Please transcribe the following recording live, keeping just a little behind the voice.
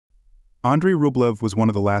Andrey Rublev was one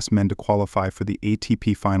of the last men to qualify for the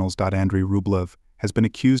ATP Finals. Andrey Rublev has been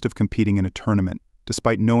accused of competing in a tournament,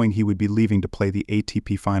 despite knowing he would be leaving to play the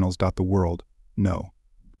ATP Finals. The world, no.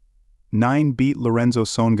 9 beat Lorenzo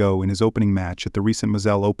Sonego in his opening match at the recent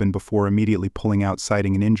Moselle Open before immediately pulling out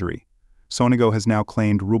citing an injury. Sonego has now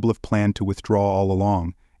claimed Rublev planned to withdraw all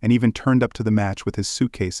along, and even turned up to the match with his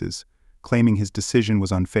suitcases, claiming his decision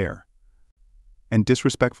was unfair and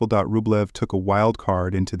disrespectful. Rublev took a wild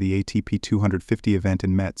card into the ATP 250 event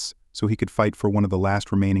in Metz so he could fight for one of the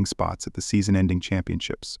last remaining spots at the season-ending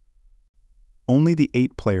championships. Only the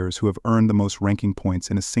 8 players who have earned the most ranking points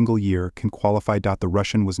in a single year can qualify. The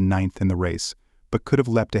Russian was 9th in the race, but could have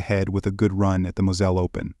leapt ahead with a good run at the Moselle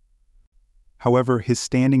Open. However, his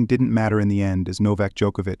standing didn't matter in the end, as Novak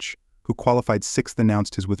Djokovic, who qualified 6th,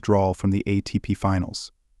 announced his withdrawal from the ATP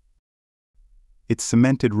Finals. It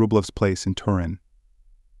cemented Rublev's place in Turin.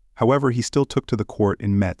 However, he still took to the court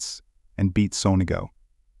in Metz and beat Sonego.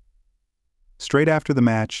 Straight after the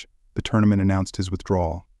match, the tournament announced his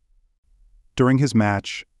withdrawal. During his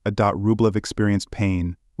match, Rublev experienced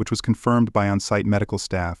pain, which was confirmed by on-site medical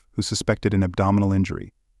staff who suspected an abdominal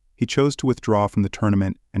injury. He chose to withdraw from the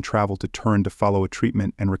tournament and travel to Turin to follow a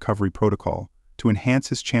treatment and recovery protocol to enhance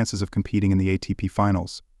his chances of competing in the ATP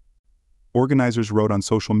Finals. Organizers wrote on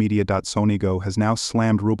social media. Sonego has now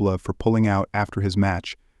slammed Rublev for pulling out after his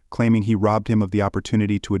match, claiming he robbed him of the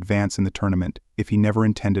opportunity to advance in the tournament if he never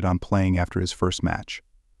intended on playing after his first match.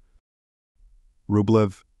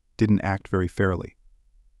 Rublev didn't act very fairly.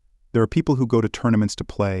 There are people who go to tournaments to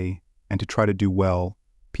play and to try to do well,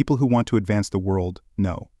 people who want to advance the world,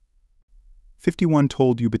 no. 51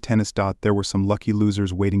 told UB Tennis. There were some lucky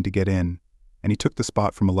losers waiting to get in, and he took the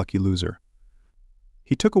spot from a lucky loser.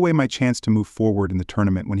 He took away my chance to move forward in the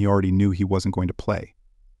tournament when he already knew he wasn't going to play.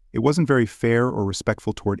 It wasn't very fair or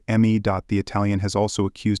respectful toward me. The Italian has also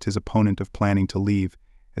accused his opponent of planning to leave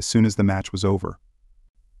as soon as the match was over,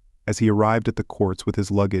 as he arrived at the courts with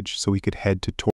his luggage so he could head to